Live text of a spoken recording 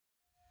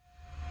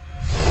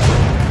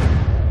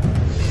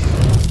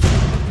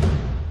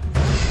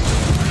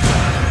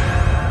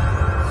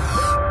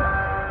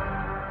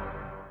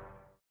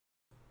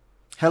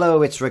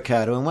Hello, it's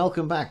Ricardo and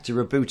welcome back to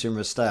Reboot and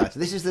Restart.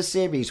 This is the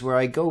series where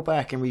I go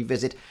back and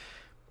revisit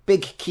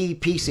big key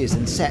pieces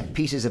and set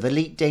pieces of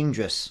Elite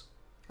Dangerous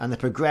and the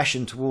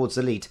progression towards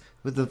Elite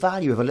with the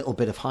value of a little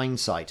bit of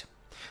hindsight.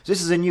 So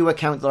this is a new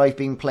account that I've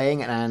been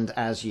playing, and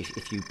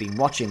if you've been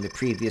watching the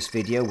previous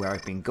video where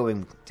I've been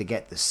going to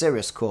get the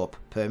Sirius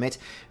Permit,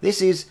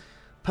 this is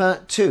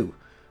part 2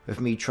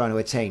 of me trying to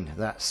attain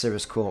that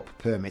Sirius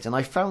Permit, and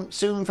I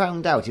soon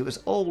found out it was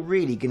all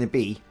really going to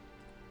be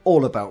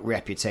all about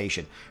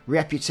reputation.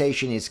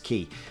 Reputation is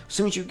key. As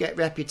soon as you get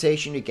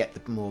reputation, you get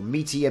the more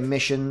meatier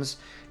missions.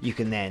 You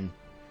can then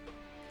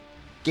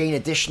gain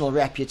additional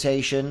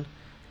reputation.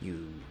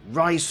 You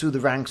rise through the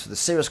ranks of the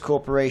Sirius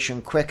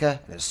Corporation quicker.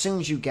 And as soon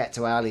as you get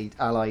to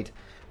Allied,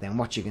 then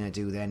what you're going to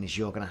do then is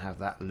you're going to have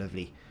that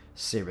lovely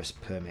Sirius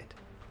Permit.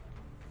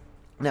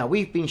 Now,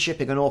 we've been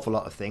shipping an awful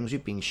lot of things.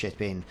 We've been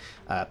shipping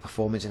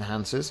performance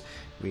enhancers.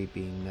 We've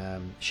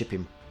been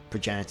shipping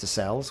progenitor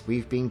cells.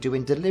 We've been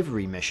doing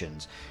delivery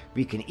missions.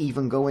 We can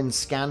even go and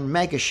scan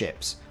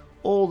megaships.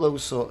 All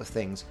those sort of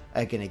things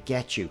are going to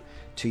get you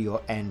to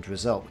your end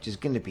result, which is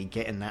going to be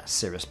getting that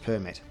Sirius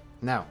Permit.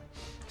 Now,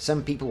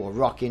 some people will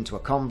rock into a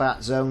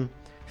combat zone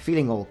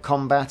feeling all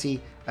combat-y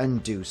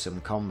and do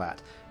some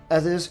combat.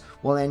 Others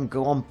will then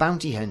go on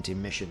bounty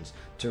hunting missions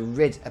to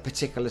rid a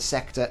particular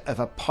sector of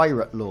a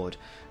pirate lord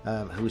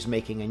who's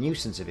making a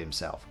nuisance of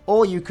himself.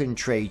 Or you can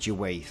trade your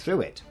way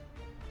through it.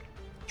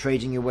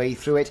 Trading your way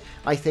through it,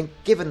 I think,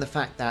 given the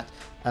fact that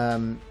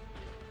the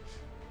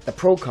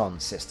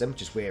Procon system,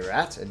 which is where we're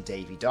at, and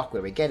Davy Dock,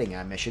 where we're getting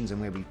our missions and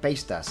where we've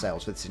based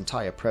ourselves for this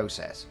entire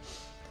process,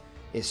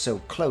 is so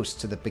close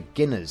to the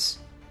beginners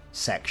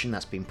section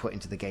that's been put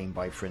into the game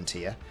by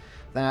Frontier,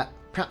 that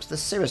perhaps the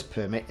Sirius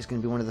Permit is going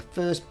to be one of the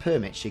first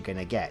permits you're going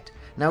to get.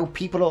 Now,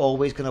 people are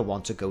always going to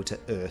want to go to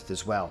Earth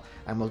as well,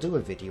 and we'll do a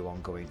video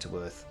on going to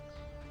Earth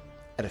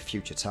at a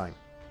future time.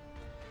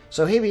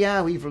 So here we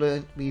are, we've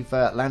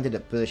landed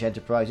at Birch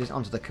Enterprises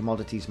onto the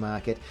commodities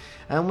market,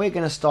 and we're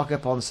going to stock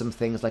up on some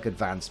things like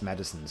advanced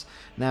medicines.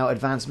 Now,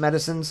 advanced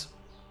medicines,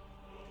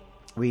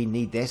 we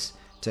need this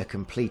to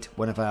complete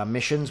one of our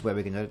missions where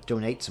we're going to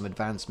donate some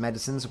advanced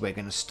medicines. We're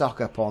going to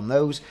stock up on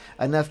those,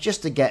 enough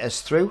just to get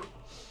us through.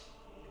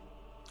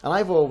 And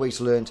I've always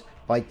learned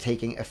by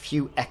taking a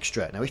few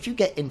extra. Now, if you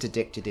get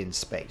interdicted in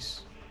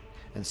space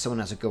and someone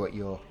has a go at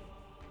your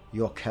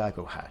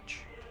cargo hatch,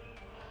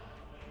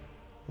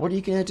 what are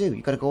you going to do?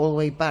 You've got to go all the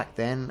way back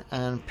then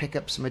and pick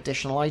up some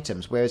additional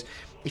items. Whereas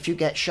if you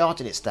get shot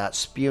and it starts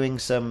spewing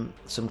some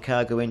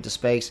cargo into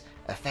space,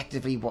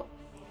 effectively,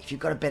 if you've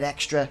got a bit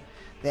extra,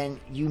 then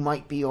you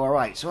might be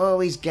alright. So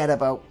always get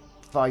about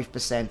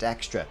 5%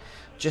 extra,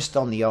 just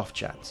on the off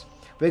chance.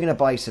 We're going to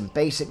buy some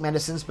basic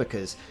medicines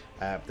because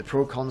the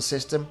Procon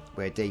system,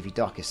 where Davy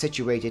Dock is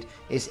situated,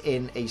 is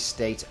in a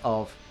state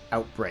of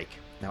outbreak.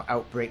 Now,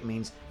 outbreak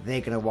means they're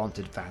going to want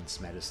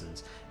advanced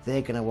medicines.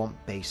 They're going to want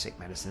basic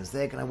medicines.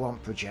 They're going to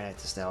want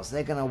progenitor cells.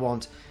 They're going to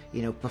want,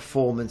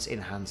 performance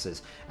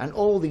enhancers. And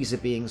all these are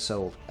being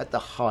sold at the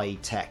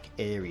high-tech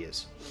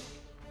areas.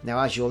 Now,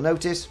 as you'll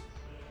notice,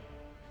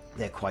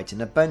 they're quite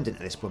abundant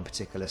at this one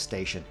particular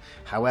station.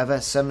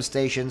 However, some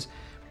stations,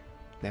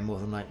 they're more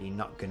than likely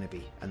not going to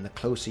be. And the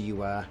closer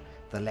you are,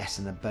 the less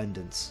in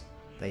abundance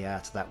they are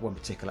to that one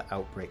particular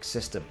outbreak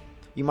system.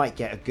 You might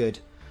get a good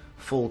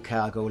full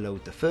cargo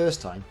load the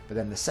first time, but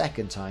then the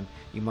second time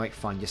you might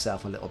find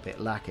yourself a little bit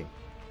lacking.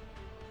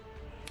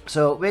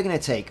 So we're going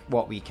to take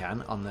what we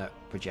can on the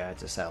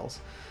progenitor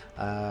cells,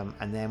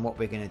 and then what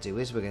we're going to do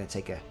is we're going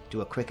to do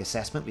a quick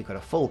assessment. We've got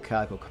a full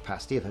cargo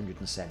capacity of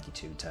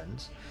 172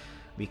 tons.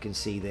 We can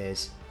see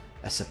there's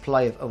a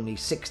supply of only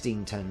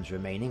 16 tons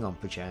remaining on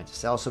progenitor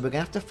cells, so we're going to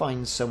have to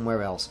find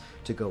somewhere else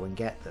to go and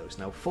get those.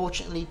 Now,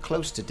 fortunately,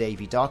 close to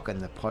Davy Dock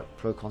and the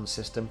Procon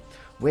system,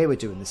 where we're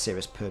doing the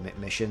Sirius Permit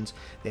missions,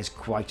 there's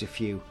quite a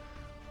few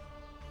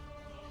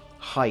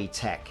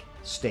high-tech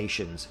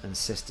stations and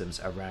systems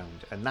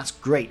around, and that's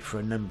great for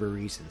a number of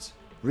reasons.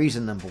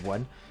 Reason number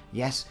one,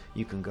 yes,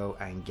 you can go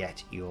and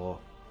get your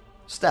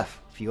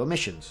stuff for your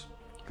missions.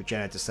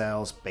 Progenitor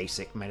cells,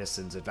 basic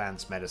medicines,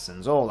 advanced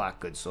medicines, all that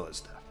good sort of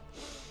stuff.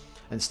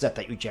 And stuff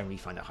that you generally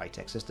find at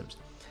high-tech systems.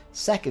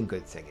 Second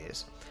good thing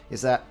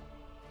is that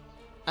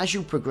as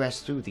you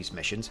progress through these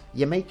missions,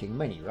 you're making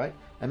money, right?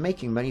 And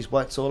making money is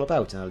what it's all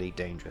about in Elite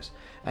Dangerous.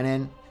 And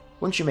then,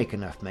 once you make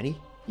enough money,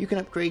 you can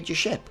upgrade your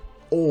ship.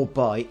 Or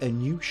buy a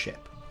new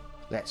ship.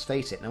 Let's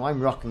face it, now I'm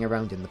rocking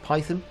around in the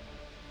Python.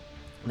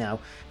 Now,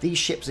 these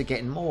ships are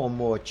getting more and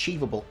more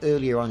achievable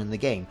earlier on in the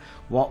game,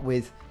 what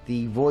with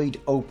the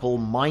Void Opal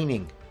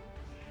mining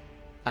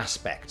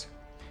aspect.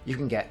 You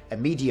can get a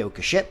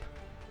mediocre ship,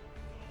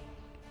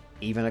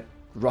 even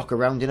rock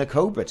around in a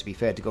Cobra, to be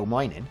fair, to go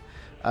mining.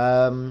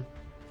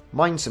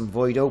 Mine some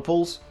Void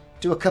Opals,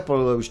 do a couple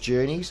of those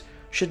journeys,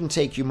 shouldn't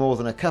take you more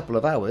than a couple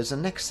of hours,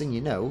 and next thing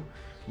you know,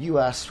 you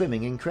are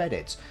swimming in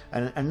credits,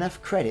 and enough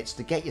credits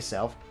to get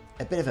yourself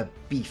a bit of a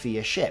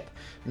beefier ship.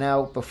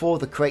 Now, before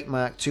the Crate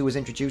Mark II was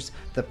introduced,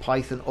 the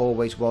Python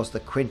always was the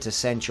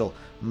quintessential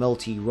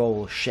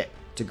multi-role ship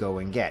to to go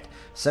and get.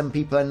 Some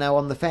people are now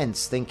on the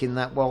fence thinking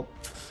that, well,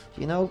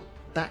 you know,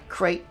 that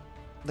crate,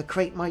 the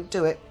crate might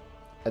do it.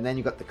 And then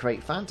you've got the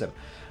crate phantom.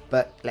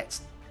 But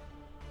let's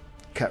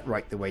cut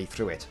right the way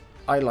through it.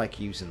 I like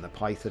using the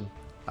Python.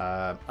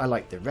 I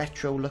like the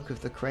retro look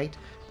of the crate,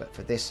 but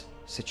for this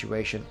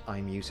situation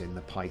I'm using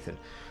the Python.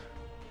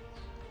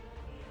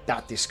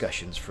 That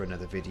discussion's for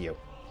another video.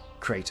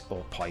 Crate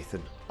or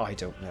Python, I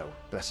don't know.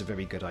 But that's a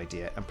very good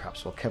idea, and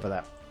perhaps we'll cover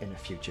that in a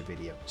future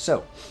video.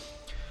 So,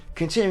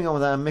 continuing on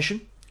with our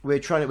mission, we're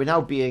now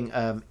being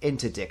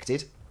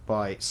interdicted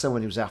by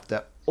someone who's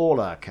after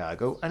all our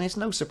cargo, and it's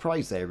no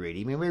surprise there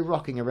really. I mean, we're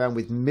rocking around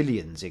with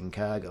millions in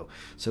cargo,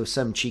 so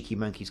some cheeky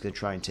monkey's going to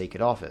try and take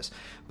it off us.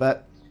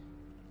 But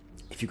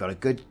if you've got a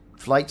good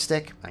flight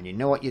stick and you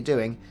know what you're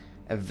doing,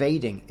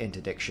 evading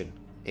interdiction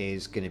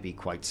is going to be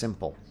quite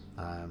simple.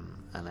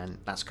 And then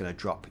that's going to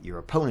drop your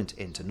opponent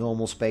into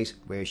normal space,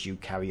 whereas you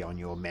carry on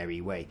your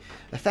merry way.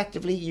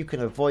 Effectively, you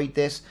can avoid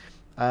this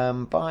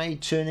by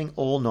turning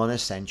all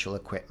non-essential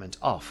equipment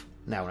off.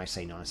 Now, when I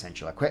say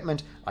non-essential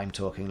equipment, I'm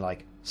talking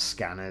like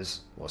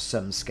scanners, or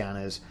some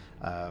scanners,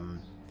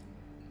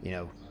 you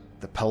know,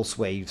 the pulse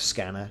wave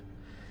scanner.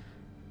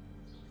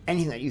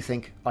 Anything that you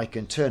think I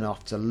can turn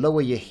off to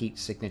lower your heat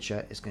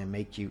signature is going to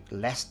make you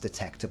less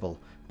detectable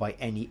by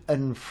any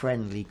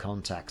unfriendly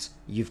contacts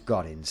you've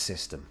got in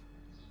system.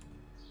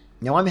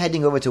 Now I'm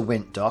heading over to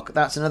Wint Dock.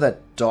 That's another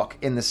dock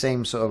in the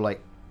same sort of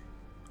like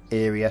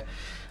area.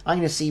 I'm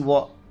going to see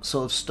what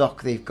sort of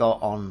stock they've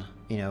got on,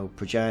 you know,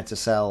 progenitor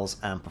cells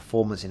and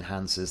performance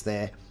enhancers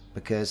there,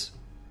 because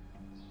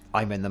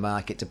I'm in the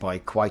market to buy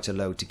quite a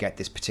load to get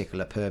this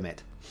particular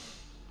permit.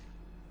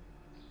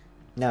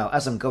 Now,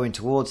 as I'm going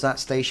towards that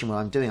station,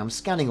 what I'm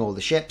scanning all the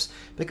ships,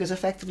 because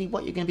effectively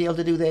what you're going to be able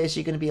to do there is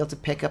you're going to be able to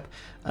pick up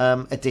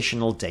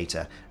additional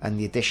data, and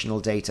the additional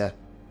data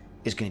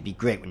is going to be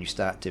great when you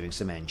start doing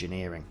some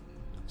engineering.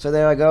 So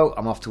there I go,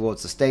 I'm off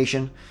towards the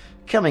station,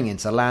 coming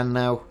into land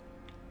now.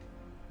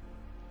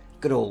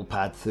 Good old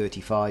pad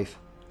 35.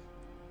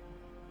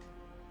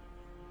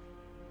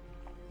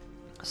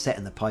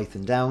 Setting the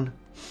Python down,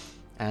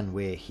 and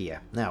we're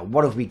here. Now,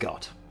 what have we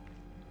got?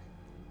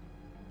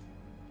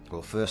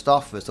 Well, first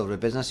order of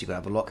business, you've got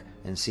to have a look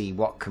and see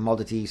what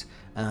commodities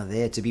are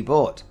there to be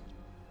bought.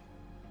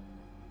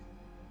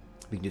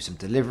 We can do some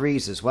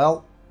deliveries as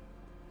well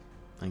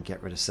and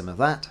get rid of some of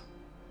that.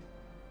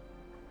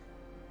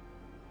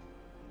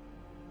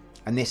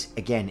 And this,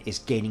 again, is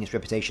gaining its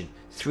reputation.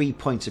 3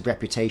 points of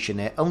reputation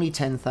there. Only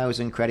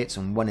 10,000 credits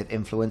and 1 of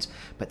influence.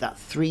 But that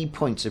 3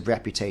 points of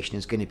reputation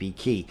is going to be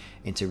key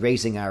into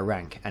raising our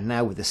rank. And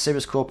now with the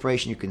Sirius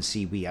Corporation, you can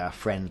see we are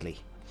friendly.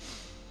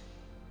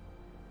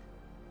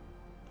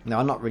 Now,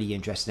 I'm not really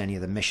interested in any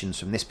of the missions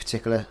from this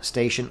particular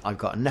station. I've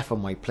got enough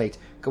on my plate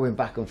going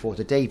back and forth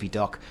to Davy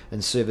Dock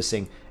and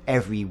servicing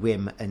every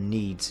whim and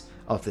needs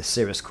of the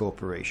Sirius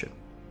Corporation.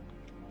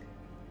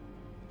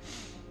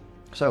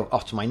 So,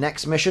 off to my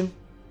next mission.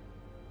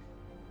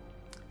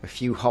 A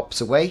few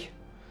hops away.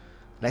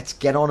 Let's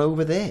get on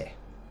over there.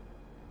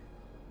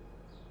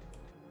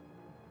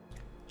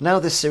 Now,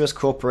 the Sirius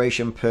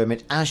Corporation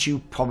permit, as you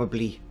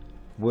probably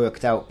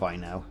worked out by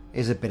now,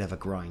 is a bit of a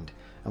grind.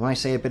 And when I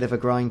say a bit of a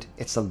grind,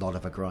 it's a lot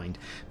of a grind.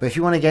 But if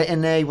you want to get in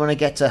there, you want to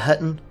get to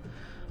Hutton,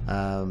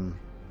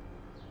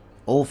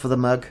 all for the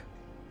mug,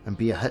 and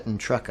be a Hutton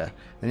trucker,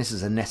 then this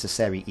is a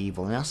necessary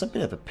evil. And that's a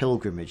bit of a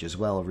pilgrimage as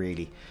well,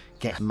 really.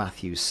 Get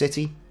Matthews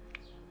City.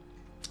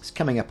 It's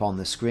coming up on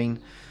the screen.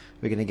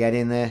 We're going to get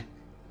in there.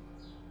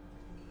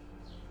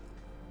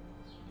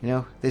 You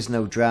know, there's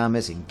no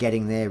dramas in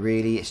getting there,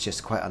 really. It's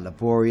just quite a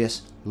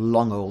laborious,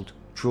 long old,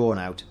 drawn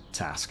out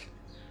task.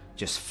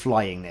 Just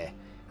flying there.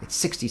 It's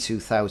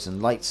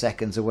 62,000 light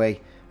seconds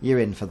away. You're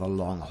in for the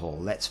long haul,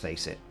 let's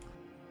face it.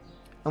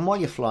 And while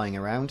you're flying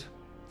around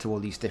to all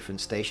these different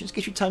stations, it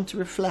gives you time to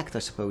reflect, I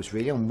suppose,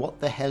 really, on what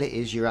the hell it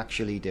is you're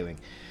actually doing.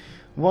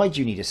 Why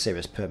do you need a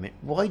Sirius permit?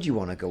 Why do you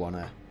want to go on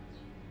a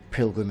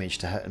pilgrimage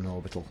to Hutton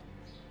Orbital?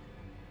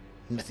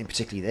 Nothing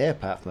particularly there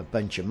apart from a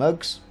bunch of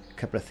mugs, a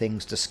couple of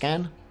things to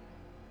scan.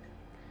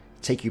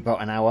 Take you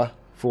about an hour,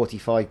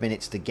 45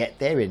 minutes to get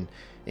there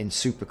in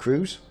Super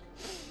Cruise.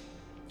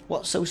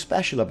 What's so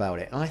special about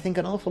it? And I think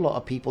an awful lot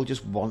of people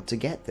just want to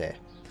get there.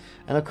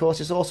 And of course,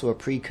 it's also a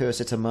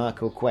precursor to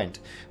Marco Quent,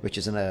 which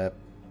is an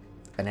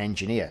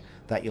engineer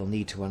that you'll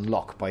need to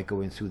unlock by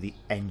going through the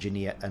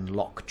engineer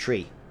unlock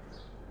tree.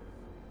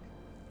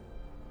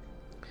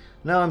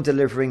 Now I'm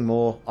delivering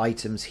more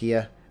items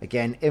here.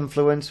 Again,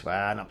 influence,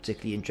 well, I'm not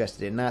particularly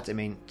interested in that. I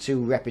mean,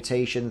 2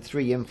 reputation,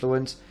 3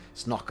 influence.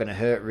 It's not going to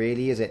hurt,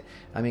 really, is it?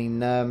 I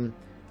mean,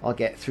 I'll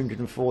get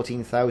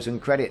 314,000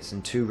 credits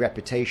and 2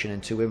 reputation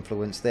and 2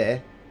 influence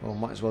there. Well,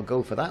 might as well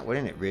go for that,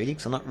 wouldn't it, really?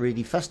 Because I'm not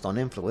really fussed on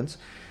influence.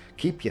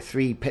 Keep your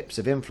 3 pips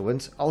of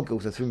influence. I'll go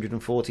to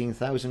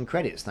 314,000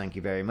 credits, thank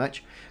you very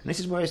much. And this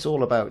is where it's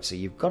all about. So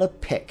you've got to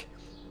pick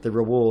the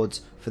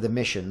rewards for the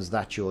missions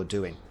that you're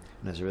doing.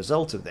 And as a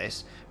result of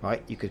this,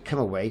 right, you could come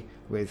away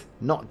with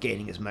not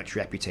gaining as much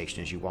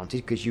reputation as you wanted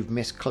because you've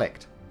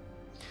misclicked.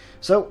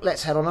 So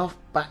let's head on off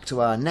back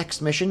to our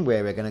next mission,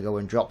 where we're going to go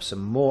and drop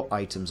some more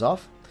items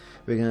off.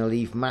 We're going to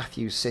leave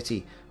Matthew's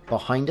city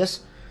behind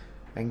us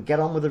and get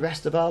on with the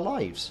rest of our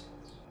lives.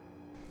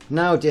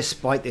 Now,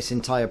 despite this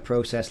entire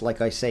process, like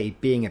I say,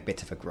 being a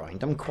bit of a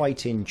grind, I'm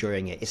quite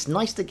enjoying it. It's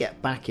nice to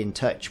get back in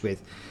touch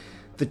with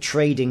the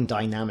trading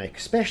dynamic,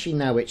 especially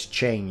now it's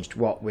changed,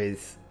 what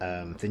with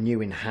the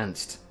new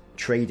enhanced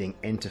trading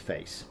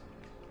interface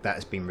that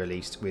has been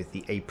released with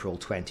the April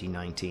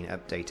 2019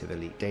 update of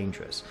Elite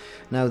Dangerous.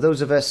 Now,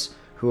 those of us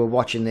who are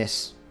watching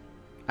this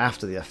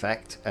after the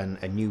effect and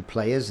are new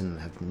players and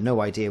have no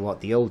idea what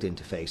the old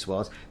interface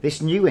was,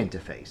 this new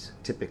interface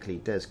typically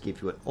does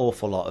give you an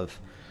awful lot of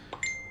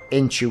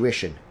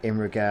intuition in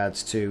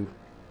regards to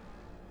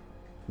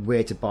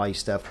where to buy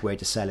stuff, where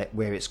to sell it,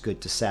 where it's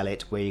good to sell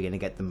it, where you're going to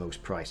get the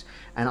most price.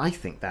 And I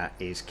think that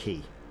is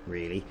key,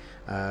 really.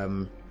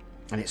 And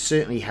it's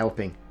certainly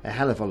helping a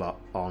hell of a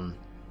lot on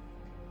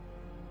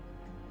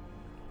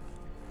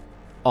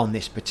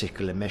this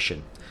particular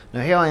mission.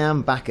 Now, here I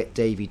am back at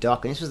Davy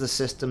Dock, and this was the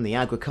system, the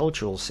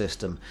agricultural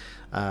system,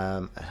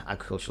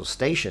 agricultural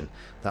station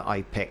that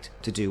I picked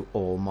to do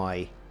all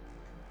my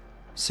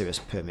Sirius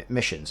Permit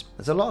missions.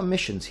 There's a lot of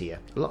missions here,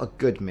 a lot of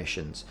good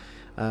missions,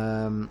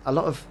 a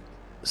lot of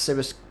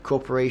Sirius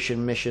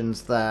Corporation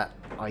missions that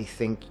I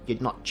think you're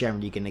not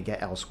generally going to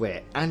get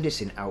elsewhere, and it's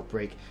in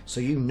Outbreak,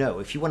 so you know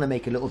if you want to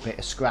make a little bit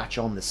of scratch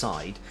on the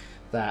side,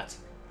 that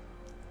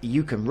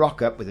you can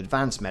rock up with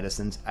advanced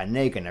medicines and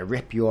they're going to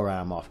rip your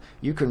arm off.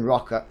 You can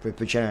rock up with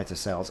progenitor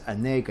cells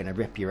and they're going to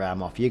rip your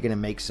arm off. You're going to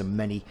make some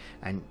money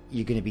and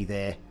you're going to be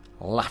there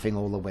laughing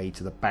all the way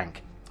to the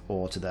bank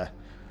or to the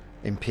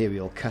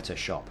Imperial Cutter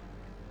shop.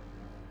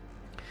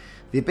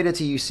 The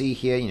ability you see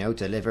here, you know,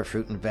 deliver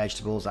fruit and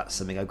vegetables, that's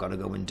something I've got to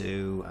go and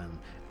do.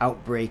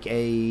 Outbreak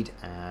aid,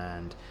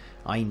 and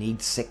I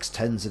need 6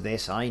 tons of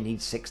this, I need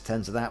 6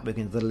 tons of that. We're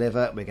going to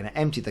deliver, we're going to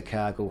empty the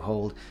cargo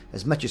hold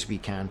as much as we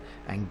can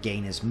and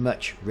gain as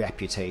much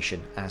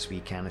reputation as we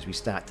can as we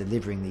start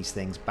delivering these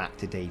things back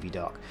to Davy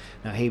Dock.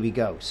 Now here we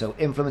go. So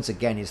influence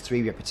again is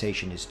 3,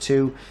 reputation is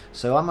 2,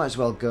 so I might as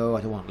well go.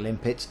 I don't want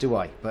limpets, do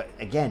I? But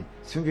again,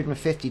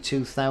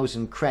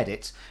 352,000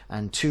 credits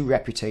and 2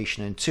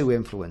 reputation and 2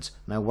 influence.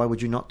 Now why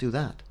would you not do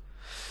that?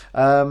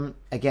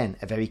 Again,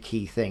 a very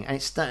key thing, and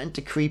it's starting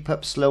to creep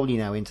up slowly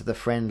now into the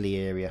friendly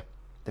area,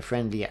 the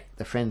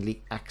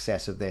friendly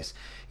access of this.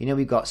 You know,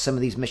 we've got some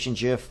of these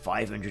missions here,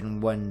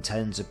 501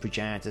 tons of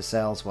progenitor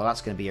cells. Well, that's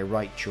going to be a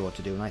right chore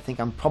to do, and I think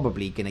I'm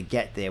probably going to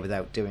get there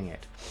without doing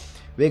it.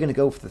 We're going to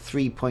go for the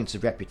 3 points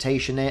of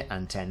reputation here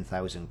and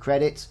 10,000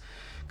 credits,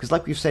 because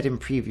like we've said in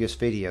previous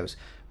videos,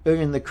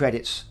 earning the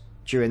credits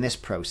during this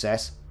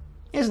process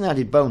is an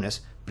added bonus,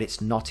 but it's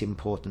not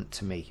important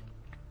to me.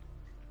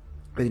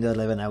 We're going to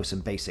deliver now some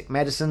basic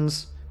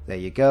medicines. There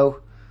you go.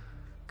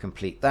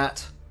 Complete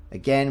that.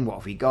 Again, what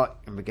have we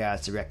got in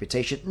regards to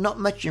reputation? Not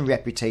much in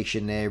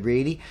reputation there,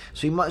 really.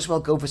 So we might as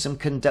well go for some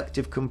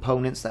conductive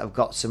components that have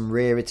got some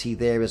rarity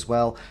there as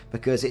well,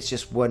 because it's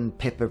just 1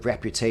 pip of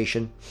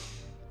reputation.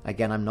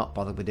 Again, I'm not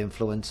bothered with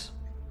influence.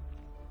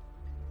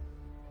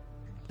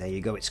 There you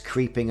go. It's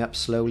creeping up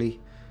slowly.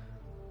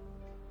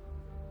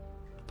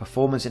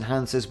 Performance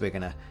enhancers. We're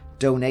going to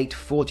donate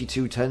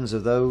 42 tons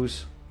of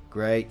those.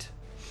 Great.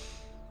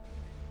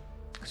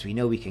 Because we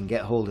know we can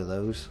get hold of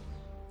those,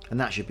 and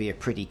that should be a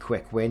pretty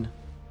quick win.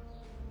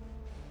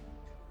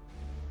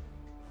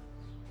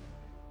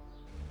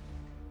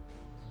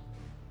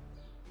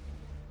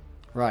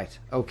 Right,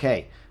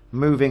 okay,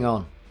 moving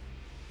on.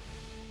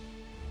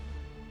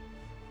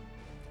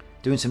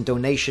 Doing some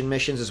donation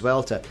missions as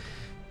well to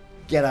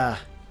get our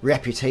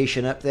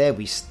reputation up there.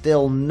 We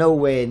still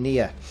nowhere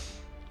near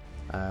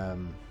the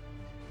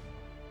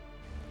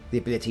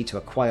ability to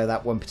acquire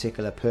that one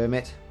particular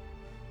permit.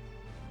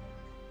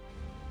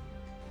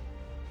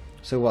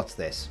 So what's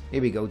this? Here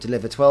we go,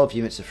 deliver 12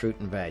 units of fruit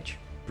and veg.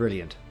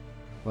 Brilliant.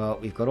 Well,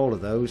 we've got all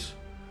of those.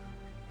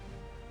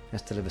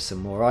 Let's deliver some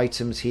more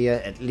items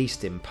here, at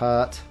least in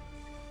part.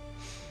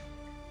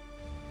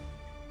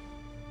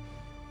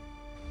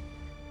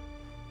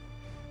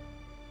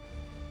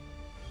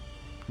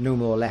 No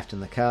more left in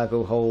the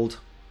cargo hold.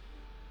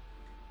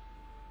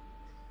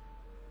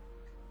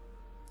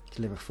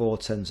 Deliver 4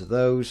 tons of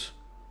those.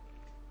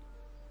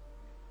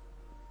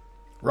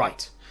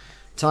 Right,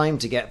 time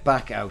to get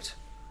back out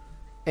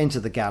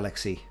into the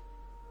galaxy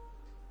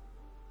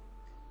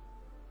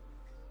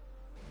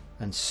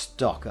and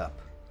stock up.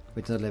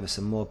 We're going to deliver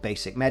some more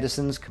basic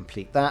medicines,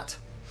 complete that.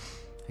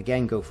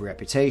 Again, go for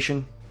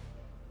reputation.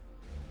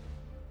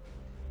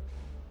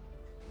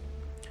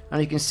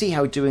 And you can see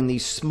how doing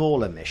these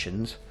smaller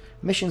missions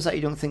that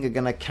you don't think are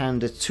going to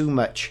canter too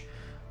much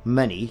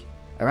money,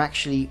 are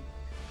actually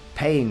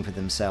paying for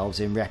themselves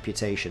in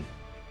reputation.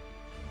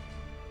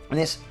 And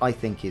this, I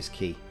think, is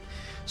key.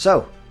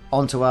 So,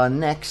 on to our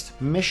next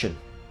mission.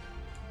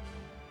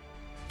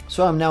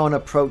 So I'm now on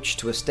approach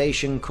to a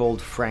station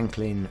called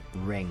Franklin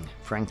Ring.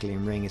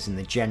 Franklin Ring is in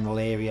the general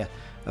area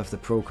of the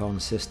Procon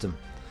system.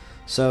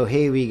 So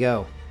here we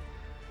go.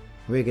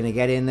 We're going to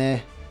get in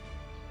there.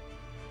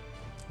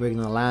 We're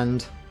going to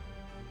land.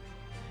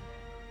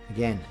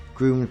 Again,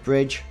 groomed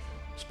bridge.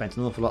 Spent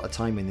an awful lot of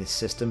time in this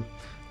system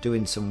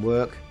doing some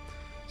work,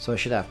 so I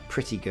should have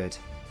pretty good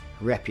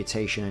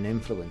reputation and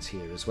influence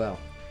here as well.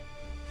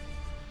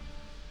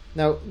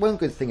 Now, one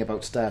good thing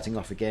about starting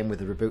off again with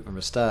the Reboot and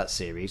Restart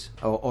series,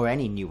 or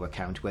any new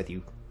account, whether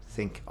you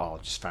think, oh, I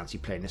just fancy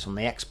playing this on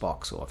the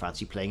Xbox or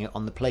fancy playing it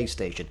on the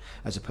PlayStation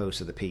as opposed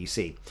to the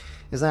PC,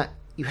 is that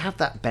you have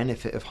that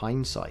benefit of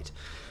hindsight.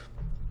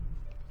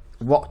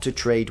 What to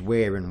trade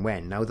where and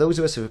when. Now, those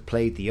of us who have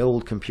played the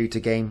old computer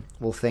game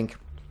will think,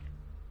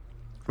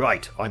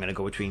 right, I'm going to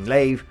go between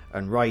Lave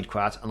and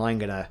Ridequat and I'm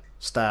going to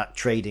start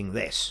trading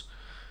this.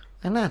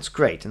 And that's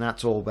great, and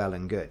that's all well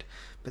and good.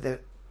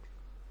 But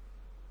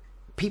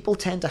people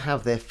tend to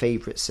have their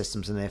favourite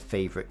systems and their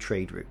favourite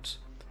trade routes.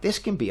 This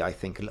can be, I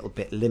think, a little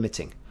bit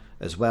limiting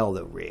as well,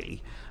 though,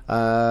 really.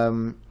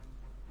 I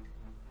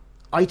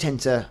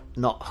tend to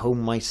not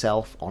home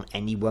myself on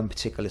any one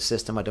particular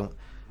system. I don't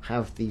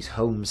have these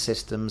home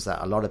systems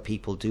that a lot of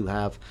people do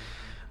have.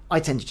 I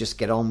tend to just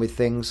get on with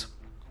things.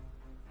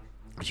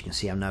 As you can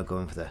see, I'm now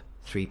going for the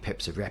 3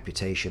 pips of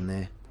reputation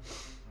there.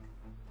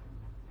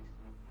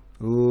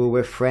 Ooh,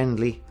 we're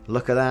friendly.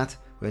 Look at that.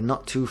 We're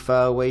not too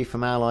far away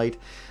from Allied.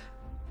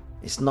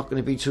 It's not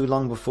going to be too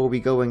long before we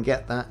go and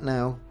get that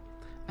now.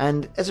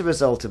 And as a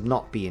result of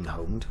not being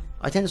homed,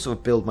 I tend to sort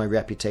of build my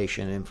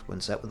reputation and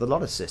influence up with a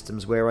lot of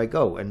systems where I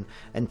go and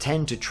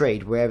tend to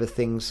trade wherever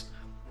things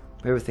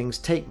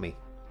take me.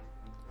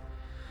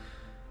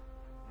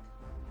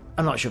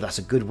 I'm not sure if that's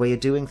a good way of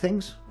doing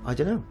things. I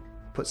don't know.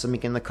 Put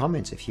something in the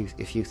comments if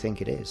you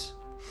think it is.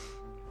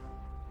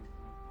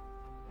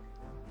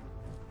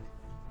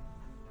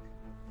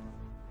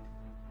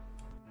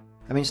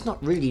 I mean, it's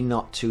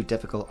not too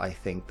difficult, I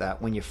think,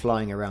 that when you're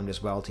flying around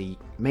as well, to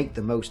make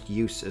the most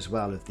use as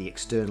well of the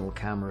external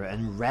camera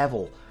and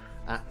revel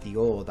at the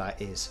awe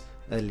that is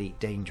Elite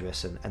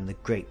Dangerous and the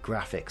great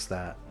graphics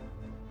that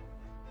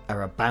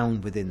are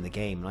abound within the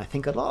game. And I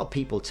think a lot of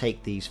people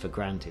take these for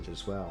granted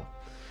as well.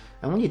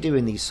 And when you're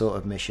doing these sort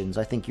of missions,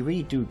 I think you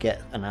really do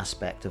get an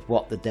aspect of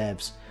what the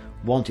devs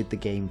wanted the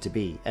game to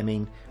be. I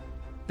mean,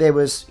 there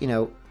was,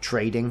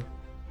 trading,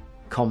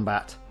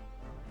 combat,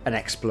 and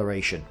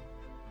exploration.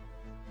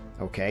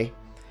 Okay?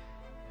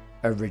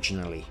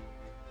 Originally.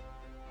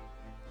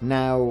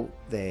 Now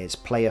there's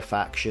player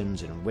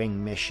factions and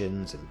wing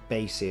missions and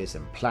bases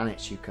and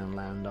planets you can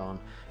land on.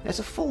 There's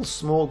a full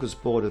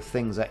smorgasbord of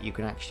things that you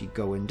can actually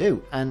go and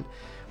do. And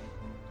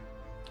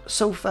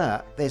so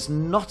far, there's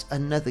not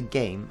another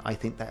game, I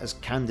think, that has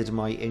candid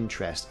my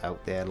interest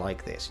out there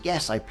like this.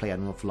 Yes, I play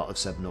an awful lot of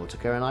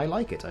Subnautica and I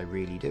like it, I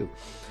really do.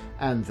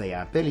 And they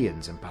are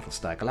Billions and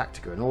Battlestar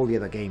Galactica and all the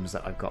other games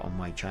that I've got on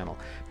my channel.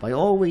 But I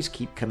always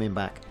keep coming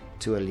back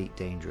to Elite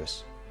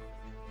Dangerous.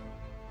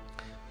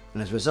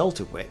 And as a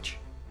result of which,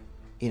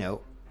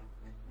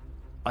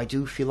 I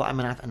do feel like I'm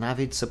an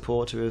avid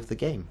supporter of the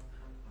game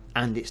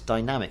and its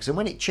dynamics. And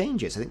when it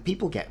changes, I think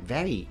people get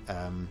very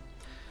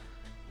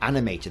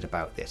animated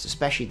about this,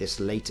 especially this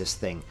latest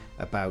thing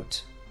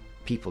about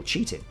people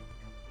cheating.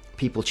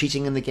 People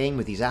cheating in the game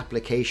with these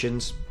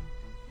applications.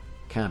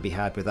 Can't be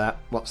had with that.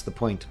 What's the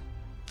point?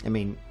 I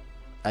mean,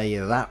 are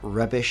you that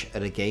rubbish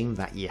at a game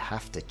that you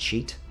have to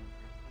cheat?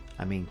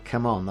 I mean,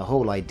 come on, the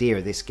whole idea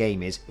of this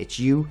game is it's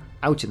you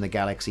out in the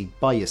galaxy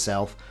by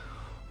yourself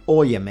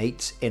or your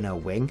mates in a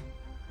wing.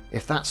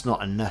 If that's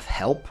not enough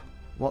help,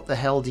 what the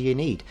hell do you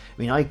need?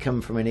 I mean, I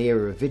come from an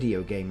era of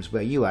video games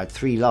where you had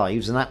 3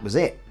 lives and that was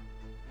it.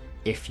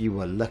 If you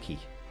were lucky.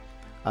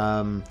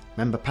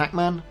 Remember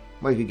Pac-Man?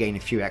 Well, you could gain a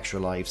few extra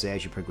lives there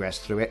as you progress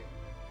through it,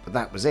 but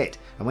that was it.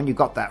 And when you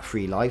got that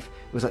free life,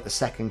 it was like the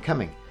second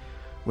coming.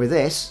 With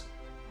this,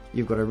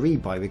 you've got to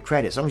rebuy with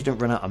credits. As long as you don't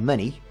run out of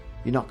money,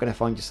 you're not going to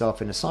find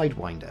yourself in a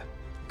Sidewinder.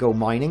 Go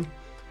mining,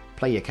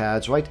 play your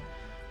cards right,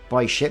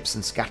 buy ships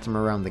and scatter them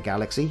around the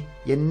galaxy.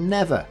 You're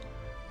never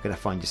going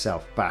to find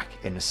yourself back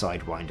in a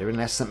Sidewinder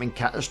unless something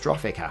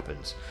catastrophic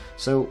happens.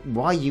 So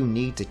why you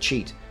need to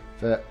cheat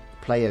for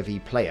player v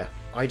player,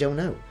 I don't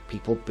know.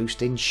 People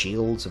boosting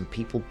shields and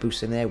people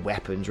boosting their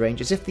weapons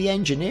range as if the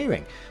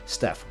engineering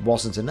stuff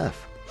wasn't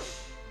enough.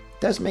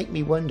 It does make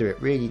me wonder,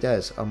 it really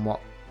does, on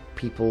what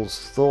people's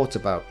thoughts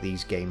about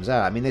these games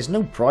are. I mean, there's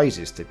no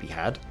prizes to be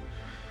had.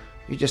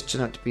 You just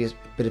turn out to be a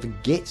bit of a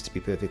git, to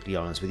be perfectly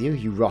honest with you.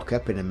 You rock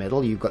up in the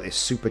middle, you've got this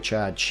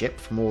supercharged ship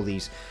from all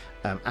these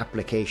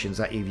applications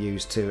that you've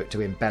used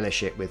to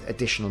embellish it with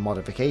additional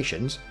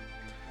modifications.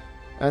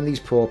 And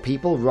these poor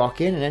people rock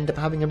in and end up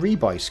having a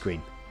rebuy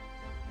screen.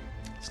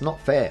 It's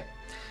not fair.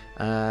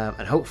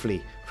 And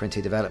hopefully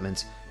Frontier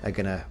Development are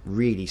going to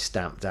really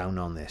stamp down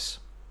on this.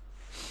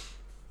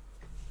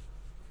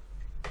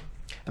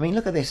 I mean,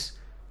 look at this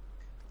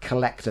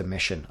collector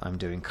mission I'm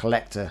doing.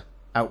 Collector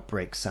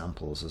outbreak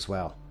samples as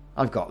well.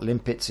 I've got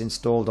limpets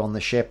installed on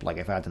the ship like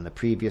I've had in the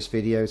previous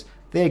videos.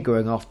 They're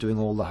going off doing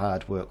all the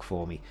hard work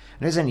for me. And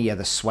if there's any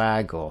other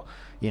swag or,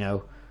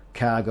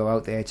 cargo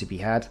out there to be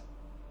had,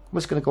 I'm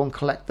just going to go and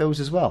collect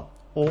those as well.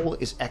 All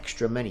is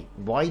extra money.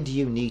 Why do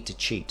you need to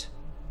cheat?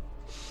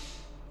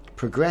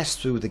 Progress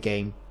through the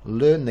game,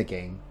 learn the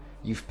game.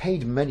 You've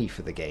paid money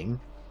for the game.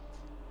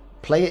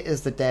 Play it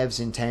as the devs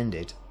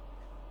intended.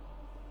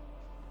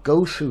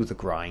 Go through the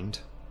grind.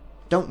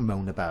 Don't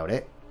moan about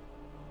it.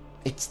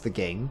 It's the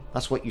game.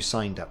 That's what you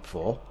signed up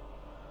for.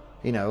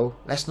 You know,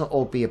 let's not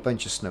all be a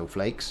bunch of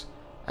snowflakes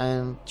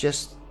and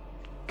just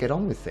get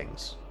on with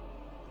things.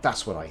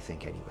 That's what I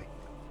think anyway.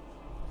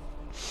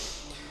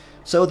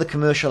 So the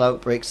commercial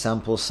outbreak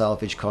sample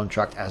salvage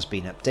contract has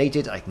been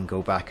updated. I can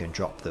go back and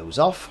drop those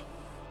off.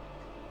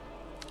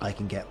 I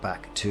can get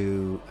back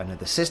to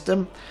another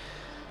system.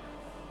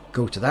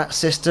 Go to that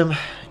system,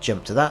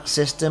 jump to that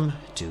system,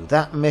 do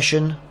that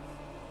mission.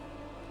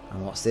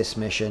 And what's this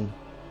mission?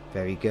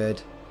 Very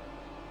good.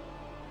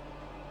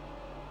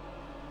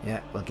 Yeah,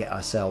 we'll get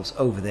ourselves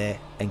over there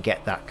and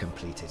get that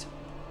completed.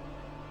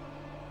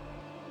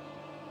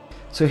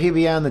 So here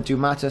we are in the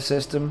Dumata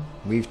system.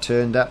 We've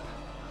turned up.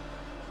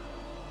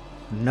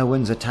 No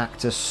one's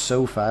attacked us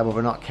so far, but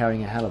we're not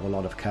carrying a hell of a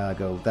lot of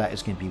cargo. That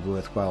is going to be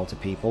worthwhile to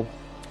people.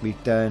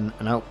 We've done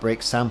an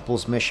outbreak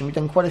samples mission. We've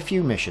done quite a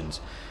few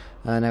missions.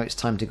 Now it's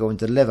time to go and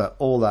deliver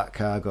all that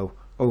cargo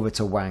over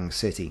to Wang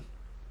City.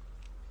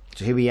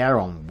 So here we are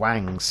on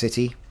Wang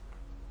City.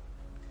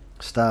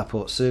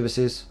 Starport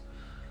services.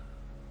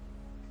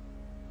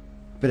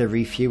 Bit of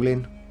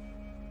refueling.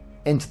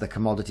 Into the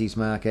commodities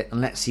market.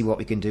 And let's see what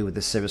we can do with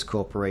the Sirius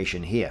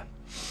Corporation here.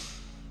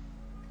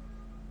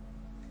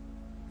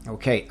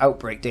 Okay,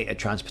 outbreak data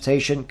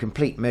transportation.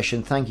 Complete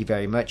mission. Thank you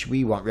very much.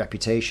 We want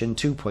reputation.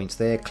 2 points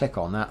there. Click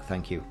on that.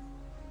 Thank you.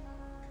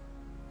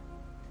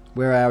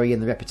 Where are we in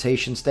the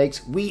reputation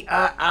stakes? We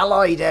are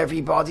allied,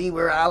 everybody.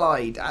 We're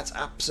allied. That's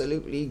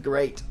absolutely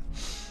great.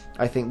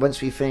 I think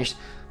once we finish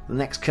the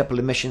next couple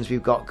of missions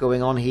we've got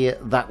going on here,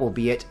 that will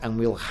be it, and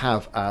we'll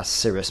have our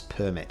Sirius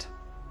Permit.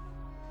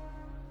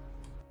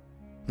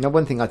 Now,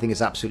 one thing I think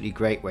is absolutely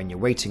great when you're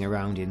waiting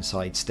around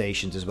inside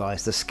stations as well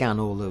is to scan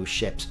all those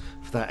ships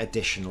for that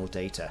additional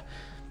data.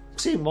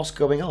 Seeing what's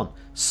going on.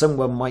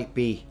 Someone might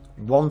be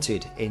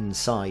wanted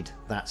inside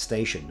that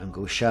station, and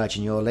go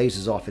charging your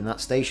lasers off in that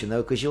station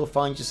though, because you'll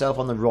find yourself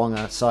on the wrong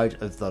side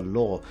of the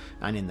law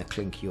and in the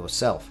clink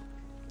yourself.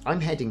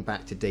 I'm heading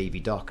back to Davy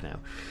Dock now.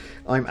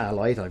 I'm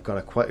allied. I've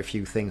got quite a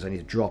few things I need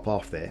to drop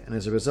off there, and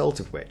as a result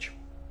of which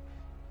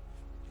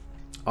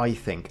I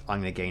think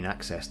I'm going to gain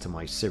access to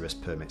my Sirius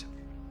Permit,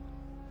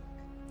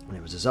 and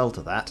as a result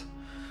of that,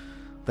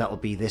 that'll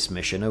be this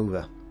mission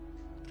over.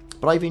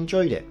 But I've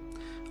enjoyed it.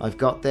 I've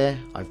got there,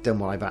 I've done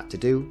what I've had to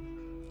do.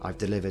 I've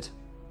delivered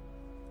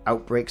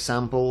outbreak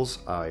samples,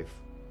 I've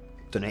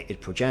donated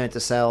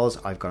progenitor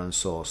cells, I've gone and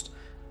sourced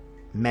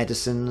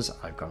medicines,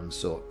 I've gone and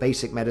sourced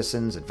basic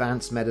medicines,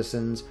 advanced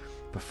medicines,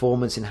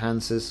 performance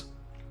enhancers.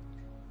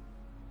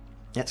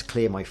 Let's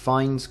clear my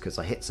finds because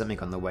I hit something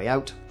on the way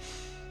out.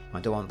 I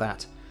don't want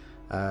that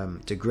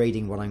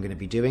degrading what I'm going to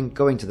be doing.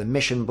 Going to the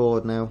mission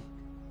board now.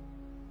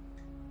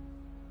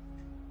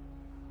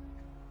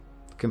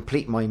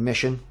 Complete my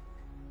mission.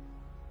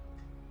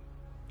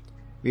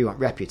 We want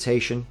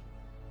reputation,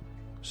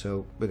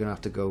 so we're going to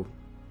have to go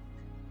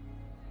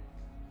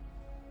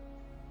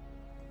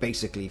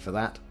basically for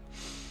that.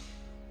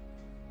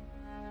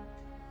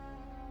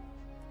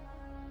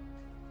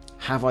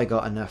 Have I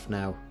got enough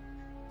now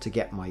to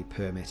get my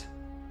permit?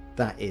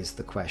 That is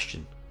the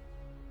question.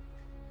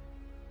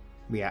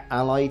 We are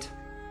allied.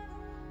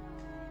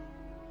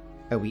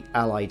 Are we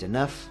allied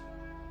enough?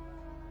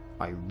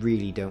 I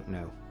really don't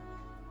know.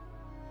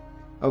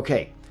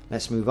 Okay,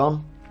 let's move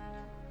on.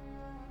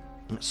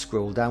 Let's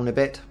scroll down a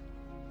bit.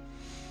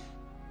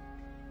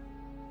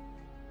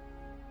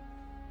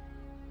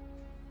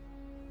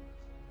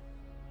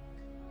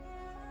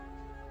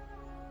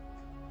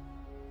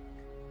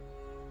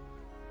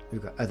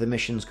 We've got other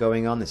missions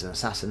going on. There's an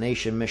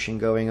assassination mission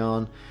going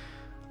on.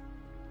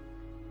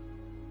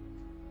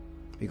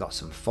 We've got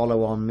some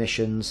follow-on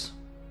missions.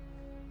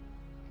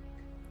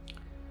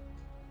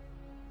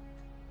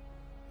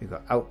 We've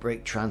got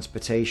outbreak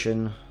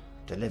transportation.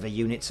 Deliver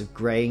units of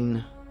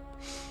grain.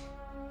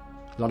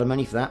 A lot of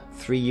money for that.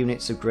 3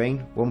 units of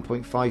grain,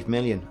 1.5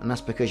 million. And that's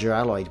because you're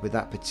allied with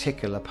that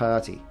particular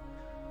party,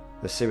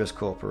 the Sirius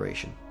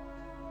Corporation.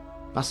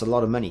 That's a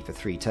lot of money for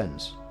 3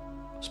 tons,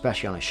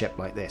 especially on a ship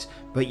like this.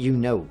 But you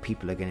know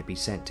people are going to be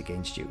sent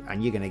against you,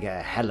 and you're going to get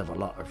a hell of a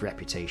lot of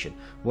reputation.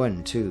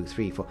 1, 2,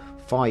 3, 4,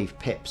 5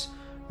 pips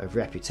of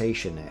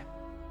reputation there.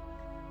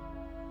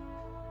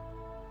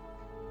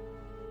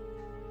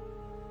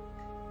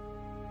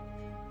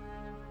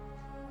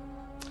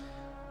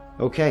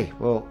 Okay,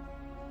 well,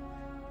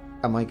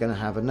 am I going to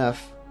have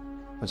enough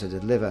once I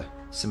deliver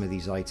some of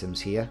these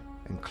items here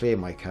and clear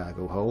my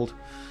cargo hold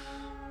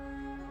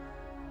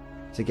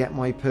to get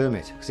my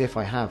permit? Because if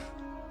I have,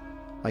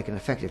 I can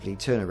effectively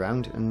turn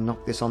around and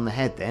knock this on the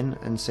head then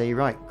and say,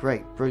 right,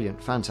 great,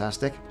 brilliant,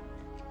 fantastic.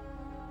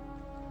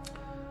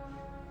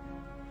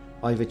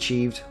 I've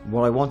achieved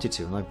what I wanted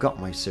to, and I've got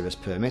my Sirius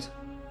Permit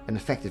in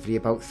effectively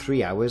about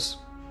 3 hours,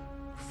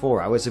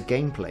 4 hours of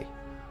gameplay.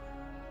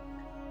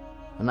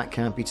 And that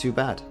can't be too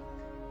bad.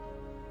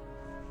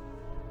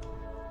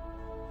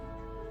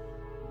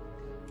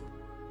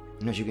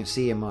 And as you can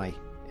see in my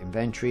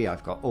inventory,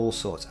 I've got all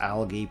sorts: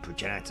 algae,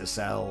 progenitor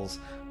cells,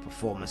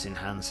 performance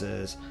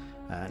enhancers.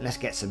 Let's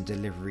get some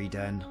delivery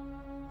done.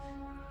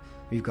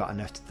 We've got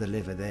enough to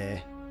deliver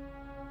there.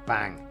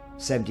 Bang!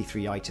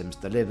 73 items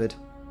delivered.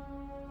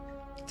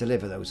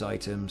 Deliver those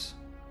items.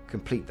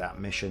 Complete that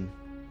mission.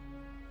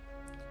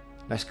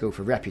 Let's go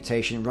for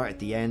reputation right at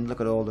the end.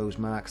 Look at all those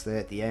marks there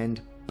at the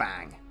end.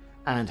 Bang!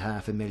 And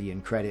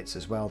 500,000 credits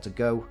as well to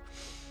go.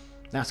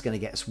 That's going to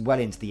get us well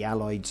into the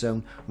Allied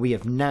zone. We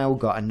have now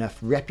got enough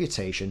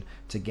reputation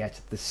to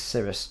get the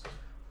Sirius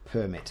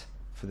Permit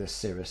for the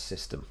Sirius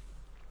system.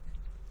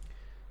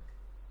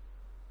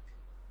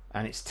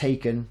 And it's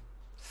taken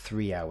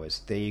 3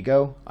 hours. There you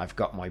go. I've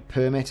got my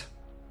permit.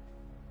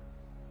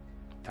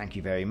 Thank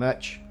you very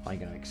much. I'm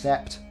going to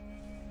accept.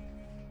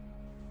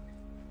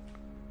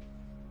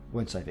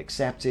 Once I've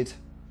accepted,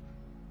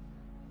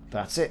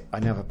 that's it. I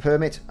now have a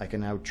permit. I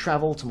can now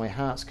travel to my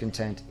heart's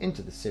content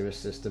into the Sirius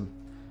system.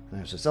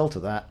 And as a result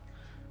of that,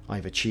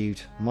 I've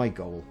achieved my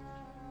goal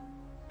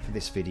for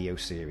this video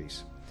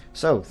series.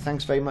 So,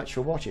 thanks very much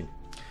for watching.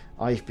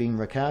 I've been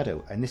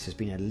Ricardo, and this has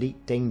been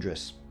Elite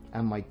Dangerous,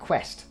 and my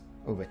quest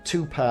over a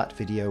 2-part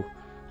video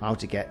how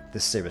to get the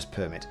Sirius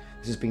Permit.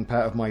 This has been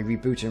part of my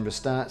Reboot and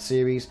Restart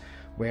series,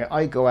 where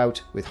I go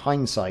out with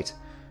hindsight,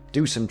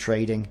 do some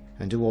trading,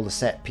 and do all the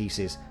set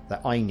pieces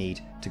that I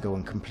need to go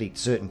and complete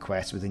certain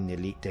quests within the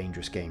Elite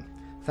Dangerous game.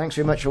 Thanks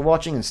very much for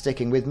watching and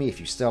sticking with me if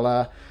you still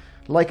are.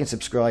 Like and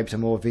subscribe to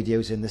more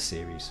videos in the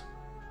series.